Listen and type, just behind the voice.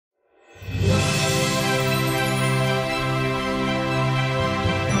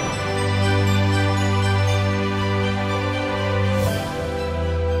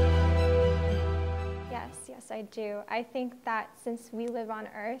do. I think that since we live on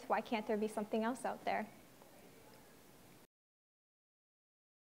Earth, why can't there be something else out there?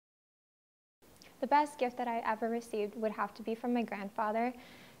 The best gift that I ever received would have to be from my grandfather.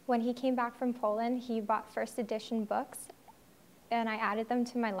 When he came back from Poland, he bought first edition books, and I added them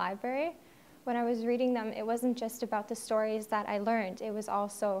to my library. When I was reading them, it wasn't just about the stories that I learned, it was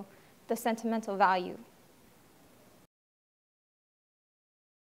also the sentimental value.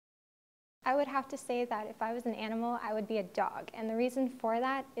 I would have to say that if I was an animal, I would be a dog. And the reason for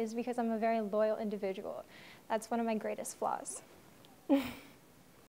that is because I'm a very loyal individual. That's one of my greatest flaws.